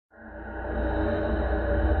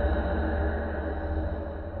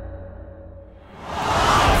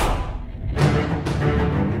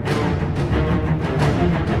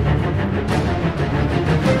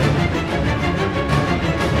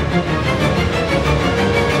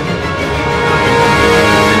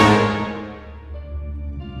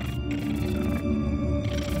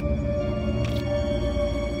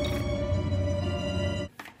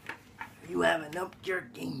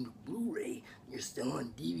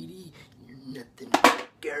DVD. You're nothing but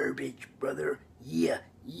garbage, brother. Yeah,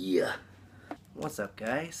 yeah. What's up,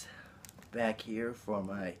 guys? Back here for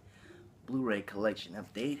my Blu Ray collection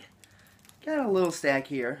update. Got a little stack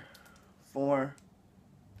here for,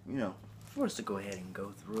 for us to go ahead and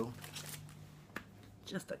go through.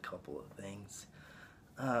 Just a couple of things.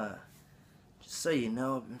 Just so you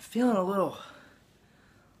know, I've been feeling a little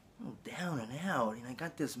down and out. I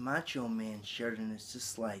got this Macho Man shirt and it's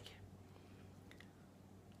just like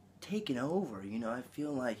taking over, I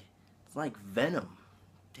feel like it's like venom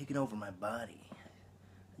taking over my body.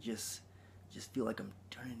 I just feel like I'm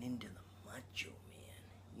turning into the Macho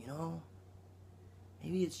Man,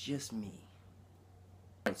 Maybe it's just me.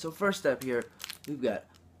 Alright, so first up here, we've got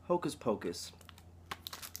Hocus Pocus.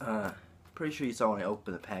 Pretty sure you saw when I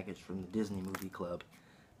opened the package from the Disney Movie Club.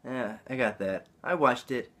 Yeah, I got that. I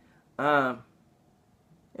watched it. It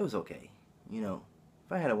was okay.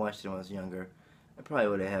 If I had watched it when I was younger, I probably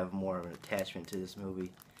would have more of an attachment to this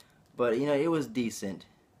movie. But, it was decent.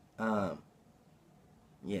 Yeah,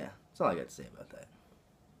 that's all I got to say about that.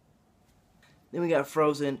 Then we got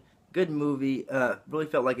Frozen. Good movie. Really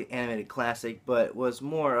felt like an animated classic, but was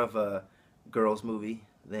more of a girls' movie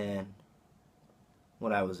than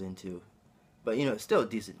what I was into. But, it's still a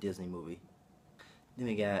decent Disney movie. Then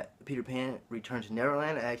we got Peter Pan, Return to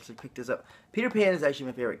Neverland. I actually picked this up. Peter Pan is actually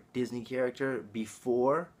my favorite Disney character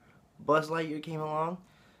before Buzz Lightyear came along.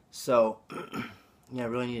 So, I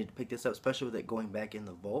really needed to pick this up, especially with it going back in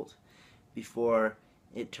the vault before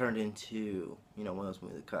it turned into, one of those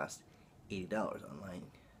movies that cost $80 online.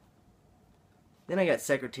 Then I got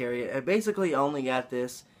Secretariat. I basically only got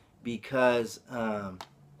this because I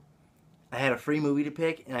had a free movie to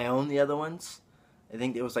pick, and I own the other ones. I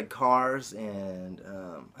think it was like Cars, and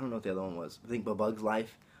I don't know what the other one was. I think A Bug's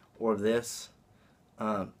Life or this.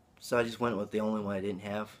 So I just went with the only one I didn't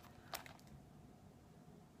have.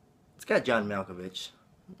 It's got John Malkovich.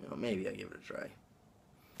 Maybe I'll give it a try.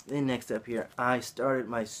 Then next up here, I started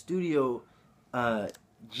my Studio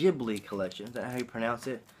Ghibli collection. Is that how you pronounce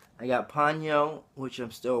it? I got Ponyo, which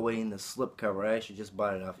I'm still awaiting the slipcover. I actually just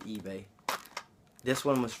bought it off eBay. This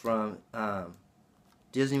one was from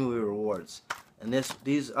Disney Movie Rewards. And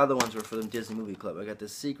these other ones were from the Disney Movie Club. I got the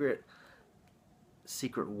Secret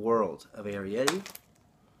World of Arrietty,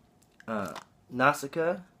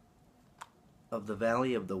 Nausicaa of the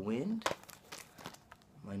Valley of the Wind,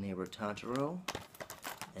 My Neighbor Totoro,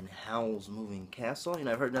 and Howl's Moving Castle.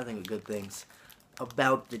 I've heard nothing but good things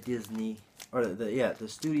about the Disney, or the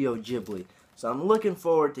Studio Ghibli. So I'm looking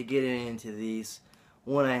forward to getting into these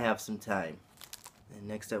when I have some time. And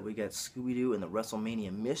next up we got Scooby-Doo and the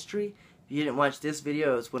WrestleMania Mystery. If you didn't watch this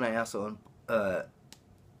video, it's when I also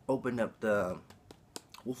opened up the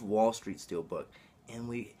Wolf of Wall Street Steelbook. And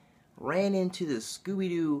we ran into the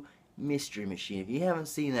Scooby-Doo Mystery Machine. If you haven't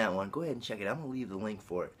seen that one, go ahead and check it out. I'm going to leave the link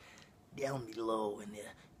for it down below in the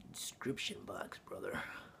description box, brother.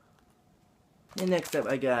 And next up,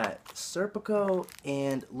 I got Serpico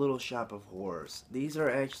and Little Shop of Horrors. These are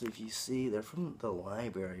actually, if you see, they're from the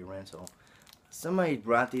library rental. Somebody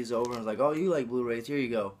brought these over and was like, oh, you like Blu-rays, here you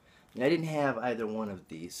go. And I didn't have either one of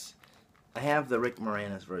these. I have the Rick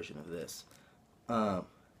Moranis version of this. I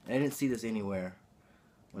didn't see this anywhere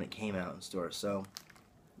when it came out in stores. So,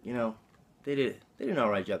 they did an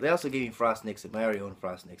alright job. They also gave me Frost Nixon. I already own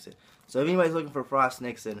Frost Nixon. So if anybody's looking for Frost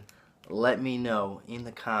Nixon, let me know in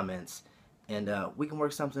the comments. And we can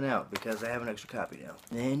work something out because I have an extra copy now.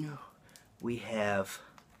 Then we have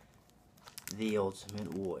The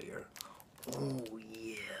Ultimate Warrior. Oh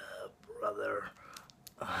yeah, brother.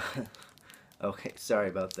 Okay, sorry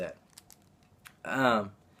about that.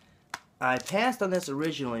 I passed on this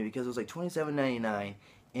originally because it was like $27.99,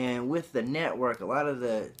 and with the network, a lot of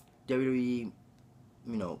the WWE,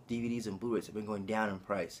 DVDs and Blu-rays have been going down in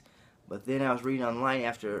price. But then I was reading online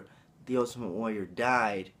after The Ultimate Warrior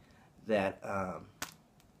died that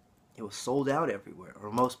it was sold out everywhere,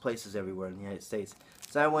 or most places everywhere in the United States.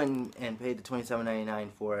 So I went and paid the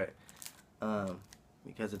 $27.99 for it.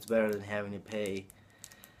 Because it's better than having to pay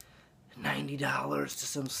 $90 to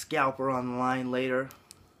some scalper online later.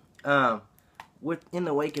 In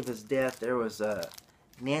the wake of his death, there was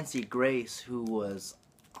Nancy Grace, who was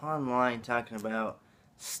online talking about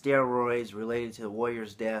steroids related to the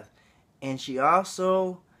Warrior's death, and she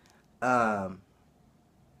also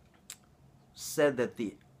said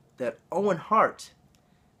that Owen Hart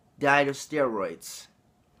died of steroids,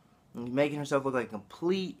 making herself look like a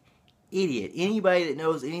complete idiot. Anybody that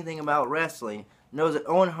knows anything about wrestling knows that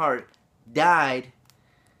Owen Hart died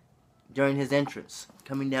during his entrance,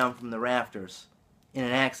 coming down from the rafters in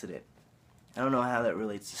an accident. I don't know how that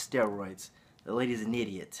relates to steroids. The lady's an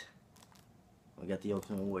idiot. We got the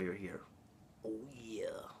Ultimate Warrior here. Oh yeah.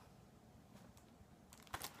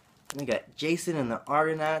 And we got Jason and the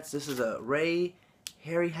Argonauts. This is a Ray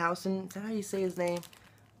Harryhausen. Is that how you say his name?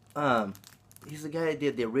 He's the guy that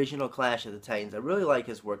did the original Clash of the Titans. I really like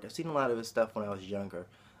his work. I've seen a lot of his stuff when I was younger.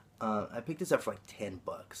 I picked this up for like $10.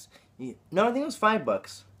 No, I think it was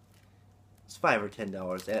 $5. It's $5 or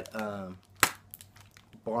 $10 at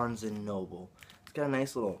Barnes and Noble. It's got a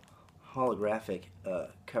nice little holographic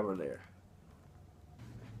cover there.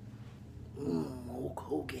 Hulk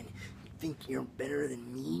Hogan, you think you're better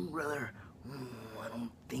than me, brother? I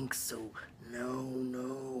don't think so.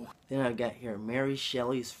 No. Then I've got here Mary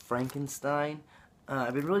Shelley's Frankenstein.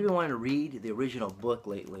 I've really been wanting to read the original book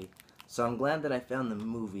lately, so I'm glad that I found the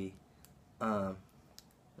movie.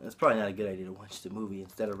 It's probably not a good idea to watch the movie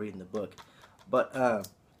instead of reading the book, but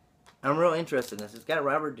I'm real interested in this. It's got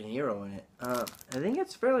Robert De Niro in it. I think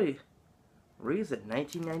it's fairly recent.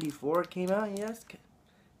 1994 it came out. Yes,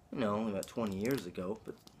 you know, only about 20 years ago,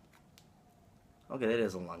 but okay, that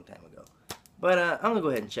is a long time ago. But I'm gonna go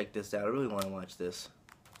ahead and check this out. I really want to watch this.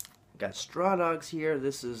 Got Straw Dogs here.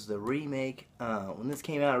 This is the remake. When this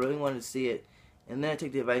came out, I really wanted to see it, and then I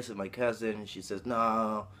took the advice of my cousin, and she says,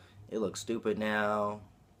 "No, it looks stupid now."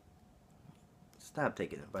 Stop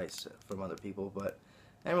taking advice from other people, but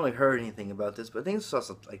I haven't really heard anything about this. But I think it's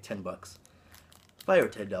also like $10, $5 or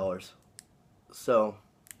 $10. So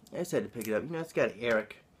I just had to pick it up. You know, it's got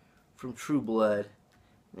Eric from True Blood,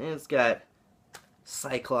 and it's got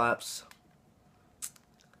Cyclops.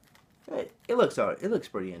 It looks alright. It looks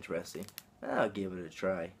pretty interesting. I'll give it a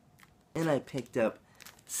try. And I picked up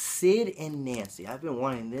Sid and Nancy. I've been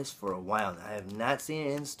wanting this for a while now. I have not seen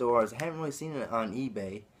it in stores. I haven't really seen it on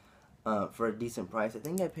eBay for a decent price. I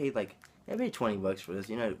think I paid $20 for this.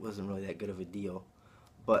 You know, it wasn't really that good of a deal,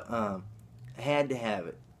 but I had to have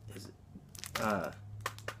it. It's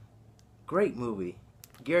great movie.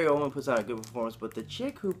 Gary Oldman puts on a good performance, but the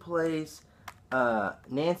chick who plays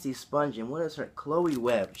Nancy Sponge, and what is her? Chloe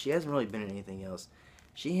Webb. She hasn't really been in anything else.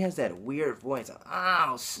 She has that weird voice.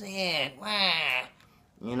 Oh, Sid, wah,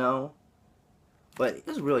 you know. But it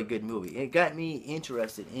was a really good movie. It got me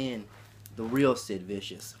interested in the real Sid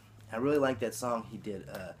Vicious. I really like that song he did.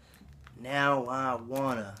 Now I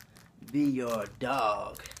wanna be your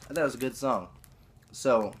dog. I thought it was a good song.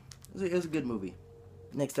 So it was a good movie.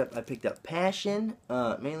 Next up, I picked up Passion,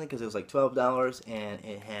 mainly because it was like $12, and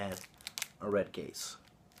it had a red case.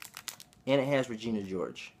 And it has Regina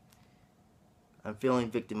George. I'm feeling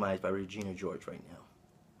victimized by Regina George right now.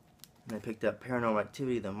 And I picked up Paranormal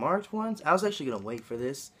Activity, the March ones. I was actually going to wait for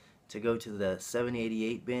this to go to the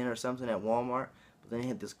 788 bin or something at Walmart, but then it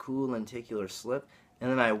had this cool lenticular slip, and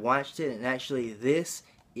then I watched it, and actually this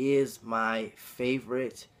is my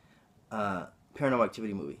favorite Paranormal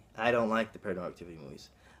Activity movie. I don't like the Paranormal Activity movies.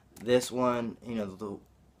 This one, you know,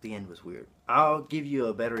 the end was weird. I'll give you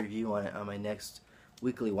a better review on it on my next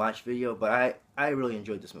weekly watch video, but I really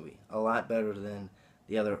enjoyed this movie. A lot better than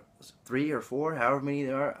the other 3 or 4, however many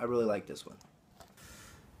there are. I really like this one.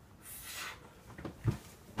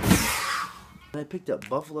 I picked up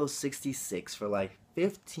Buffalo 66 for like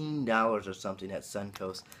 $15 or something at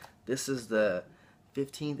Suncoast. This is the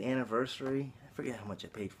 15th anniversary. I forget how much I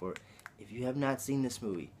paid for it. If you have not seen this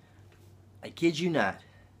movie, I kid you not,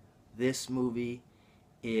 this movie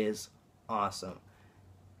is awesome.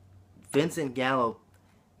 Vincent Gallo,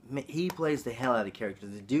 he plays the hell out of the character.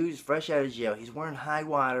 The dude's fresh out of jail. He's wearing high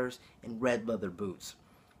waters and red leather boots.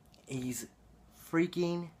 He's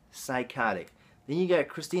freaking psychotic. Then you got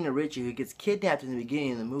Christina Ricci, who gets kidnapped in the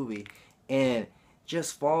beginning of the movie and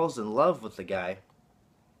just falls in love with the guy.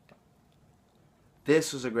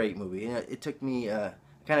 This was a great movie. You know, it took me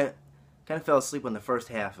kind of fell asleep on the first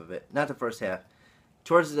half of it. Not the first half.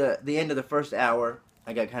 Towards the end of the first hour,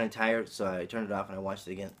 I got kind of tired, so I turned it off and I watched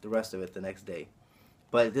it again, the rest of it the next day.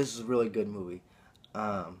 But this is a really good movie.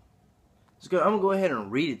 It's good. I'm going to go ahead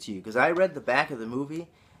and read it to you, because I read the back of the movie,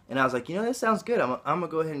 and I was like, you know, this sounds good. I'm going to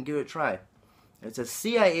go ahead and give it a try. It says,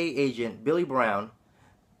 CIA agent Billy Brown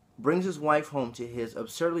brings his wife home to his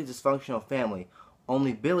absurdly dysfunctional family,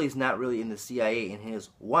 only Billy's not really in the CIA, and his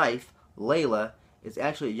wife, Layla, is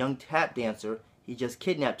actually a young tap dancer he just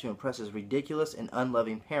kidnapped to impress his ridiculous and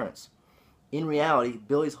unloving parents. In reality,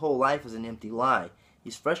 Billy's whole life is an empty lie.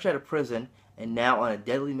 He's fresh out of prison and now on a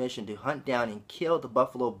deadly mission to hunt down and kill the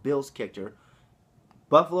Buffalo Bills kicker,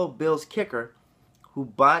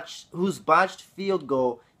 whose botched field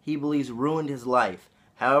goal he believes ruined his life.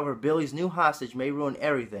 However, Billy's new hostage may ruin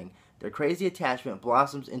everything. Their crazy attachment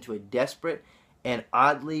blossoms into a desperate and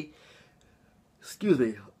oddly,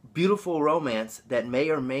 beautiful romance that may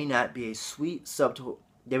or may not be a sweet, subtle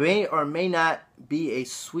there may or may not be a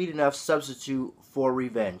sweet enough substitute for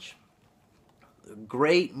revenge.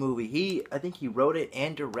 Great movie. I think he wrote it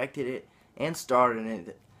and directed it and starred in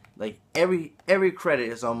it. Like every credit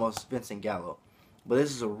is almost Vincent Gallo. But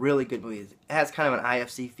this is a really good movie. It has kind of an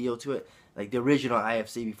IFC feel to it, like the original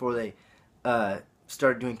IFC before they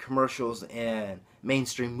started doing commercials and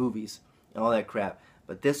mainstream movies and all that crap.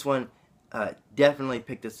 But this one definitely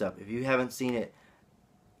pick this up. If you haven't seen it,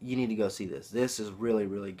 you need to go see this. This is really,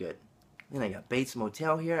 really good. Then I got Bates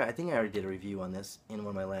Motel here. I think I already did a review on this in one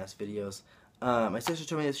of my last videos. My sister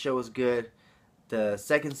told me this show was good. The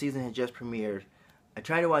second season had just premiered. I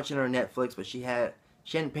tried to watch it on Netflix, but she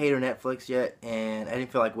hadn't paid her Netflix yet, and I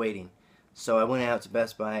didn't feel like waiting. So I went out to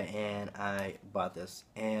Best Buy and I bought this,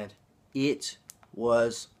 and it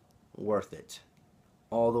was worth it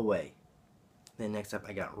all the way. Then next up,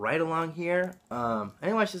 I got Right Along here. I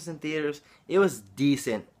didn't watch this in theaters. It was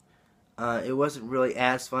decent. It wasn't really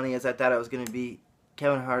as funny as I thought it was going to be.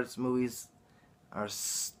 Kevin Hart's movies are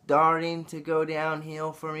starting to go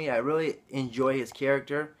downhill for me. I really enjoy his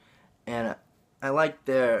character, and I like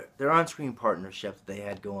their on-screen partnership that they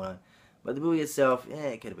had going on. But the movie itself,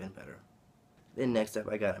 it could have been better. Then next up,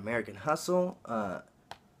 I got American Hustle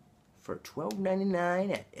for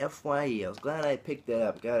 $12.99 at FYE. I was glad I picked that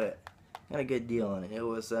up. Got a good deal on it. It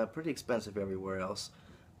was pretty expensive everywhere else,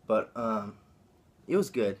 but it was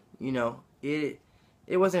good. You know, it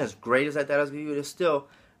wasn't as great as I thought it was going to be, but it's still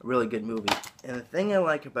a really good movie. And the thing I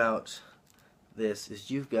like about this is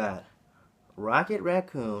you've got Rocket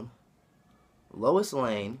Raccoon, Lois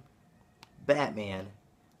Lane, Batman,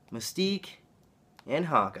 Mystique, and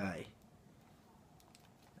Hawkeye.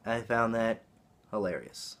 I found that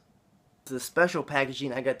hilarious. The special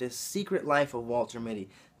packaging, I got this Secret Life of Walter Mitty.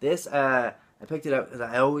 This, I picked it up because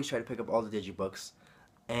I always try to pick up all the digibooks,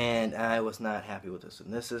 and I was not happy with this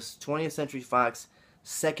one. This is 20th Century Fox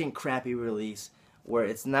second crappy release, where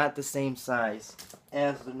it's not the same size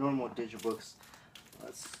as the normal digibooks.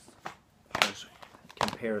 Let's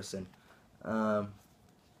comparison. As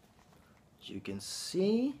you can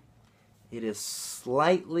see, it is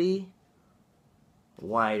slightly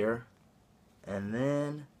wider and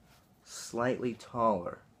then slightly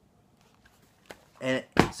taller, and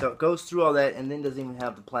so it goes through all that and then doesn't even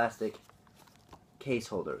have the plastic case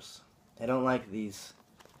holders. I don't like these.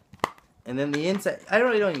 And then the inside, I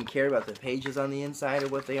really don't even care about the pages on the inside or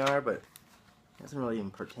what they are, but it doesn't really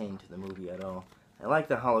even pertain to the movie at all. I like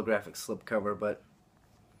the holographic slipcover, but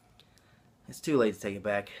it's too late to take it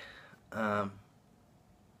back.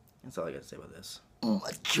 That's all I got to say about this.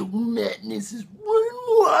 Macho Madness is running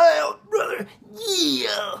wild, brother.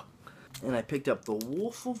 Yeah! And I picked up The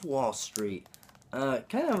Wolf of Wall Street.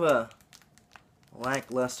 Kind of a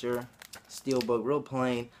lackluster steelbook, real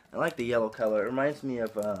plain. I like the yellow color. It reminds me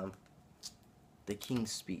of The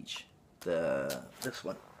King's Speech. This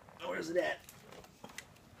one. Where's it at?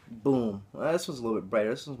 Boom. Well, this one's a little bit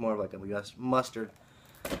brighter. This one's more of like a mustard.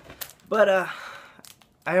 But I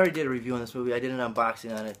already did a review on this movie. I did an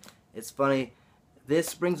unboxing on it. It's funny.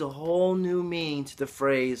 This brings a whole new meaning to the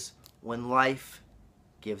phrase, when life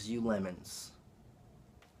gives you lemons.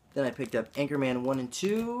 Then I picked up Anchorman 1 and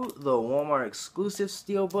 2, the Walmart exclusive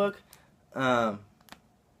steelbook. I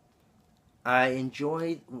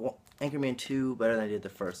enjoyed Anchorman 2 better than I did the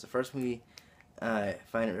first. The first movie, I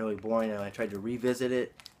find it really boring, and I tried to revisit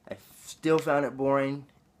it. I still found it boring.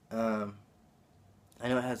 I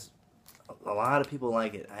know it has a lot of people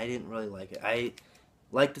like it. I didn't really like it. I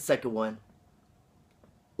liked the second one.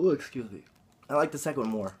 Oh, excuse me. I like the second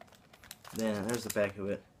one more. Then there's the back of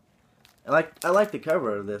it. I like the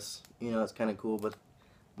cover of this. You know, it's kind of cool, but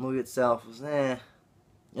the movie itself was And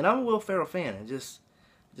I'm a Will Ferrell fan. I just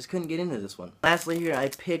couldn't get into this one. Lastly here, I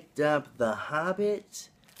picked up The Hobbit,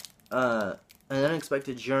 An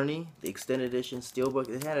Unexpected Journey, the extended edition steelbook.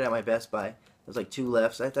 They had it at my Best Buy. There's like 2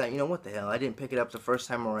 left, so I thought, you know, what the hell? I didn't pick it up the first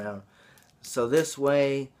time around. So this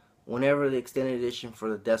way, whenever the extended edition for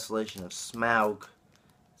The Desolation of Smaug,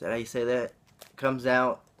 is that how you say that, comes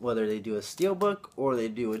out, whether they do a steelbook or they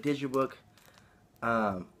do a digibook,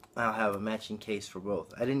 I'll have a matching case for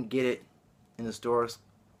both. I didn't get it in the stores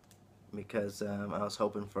because I was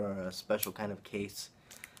hoping for a special kind of case.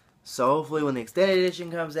 So hopefully when the extended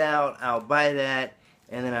edition comes out, I'll buy that,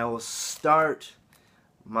 and then I will start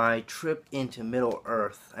my trip into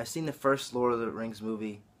Middle-earth. I've seen the first Lord of the Rings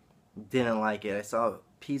movie, didn't like it. I saw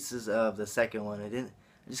pieces of the second one. I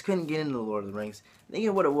just couldn't get into the Lord of the Rings. I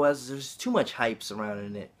think what it was is there's too much hype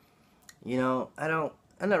surrounding it. You know,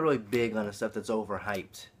 I'm not really big on the stuff that's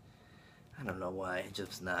overhyped. I don't know why,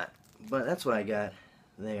 just not. But that's what I got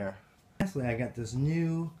there. Lastly, I got this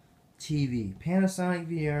new TV, Panasonic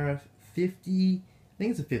VRF 50, I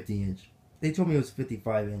think it's a 50 inch. They told me it was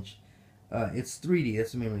 55 inch. It's 3D.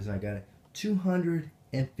 That's the main reason I got it.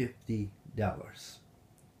 $250.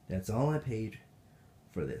 That's all I paid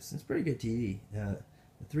for this. It's pretty good TV. The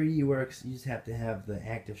 3D works. You just have to have the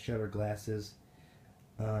active shutter glasses.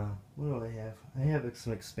 What do I have? I have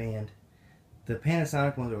some expand. The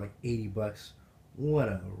Panasonic ones are like $80. What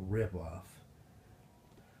a ripoff.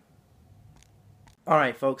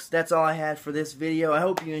 Alright folks, that's all I had for this video. I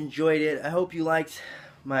hope you enjoyed it. I hope you liked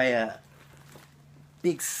my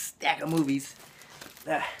big stack of movies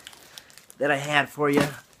that I had for you.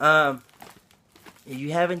 If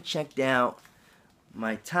you haven't checked out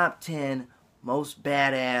my top 10 most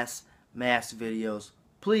badass mask videos,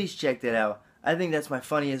 please check that out. I think that's my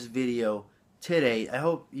funniest video today. I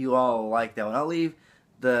hope you all like that one. I'll leave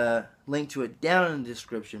the link to it down in the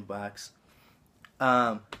description box.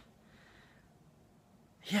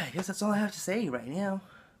 Yeah, I guess that's all I have to say right now.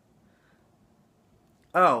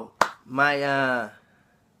 Oh, my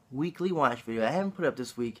weekly watch video. I haven't put up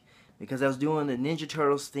this week because I was doing the Ninja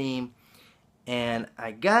Turtles theme, and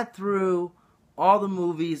I got through all the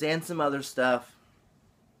movies and some other stuff.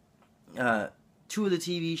 2 of the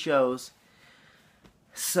TV shows.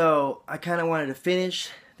 So I kind of wanted to finish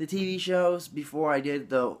the TV shows before I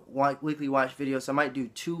did the weekly watch video. So I might do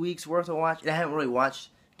 2 weeks worth of watch. I haven't really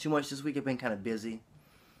watched too much this week. I've been kind of busy.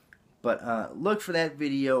 But look for that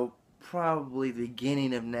video probably the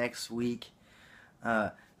beginning of next week.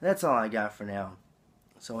 That's all I got for now.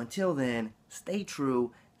 So until then, stay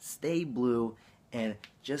true, stay blue, and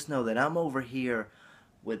just know that I'm over here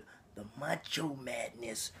with the macho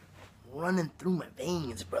madness running through my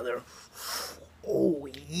veins, brother. Oh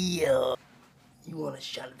yeah. You want a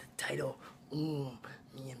shot at the title? Me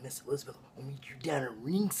and Miss Elizabeth will meet you down at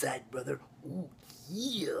ringside, brother. Oh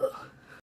yeah.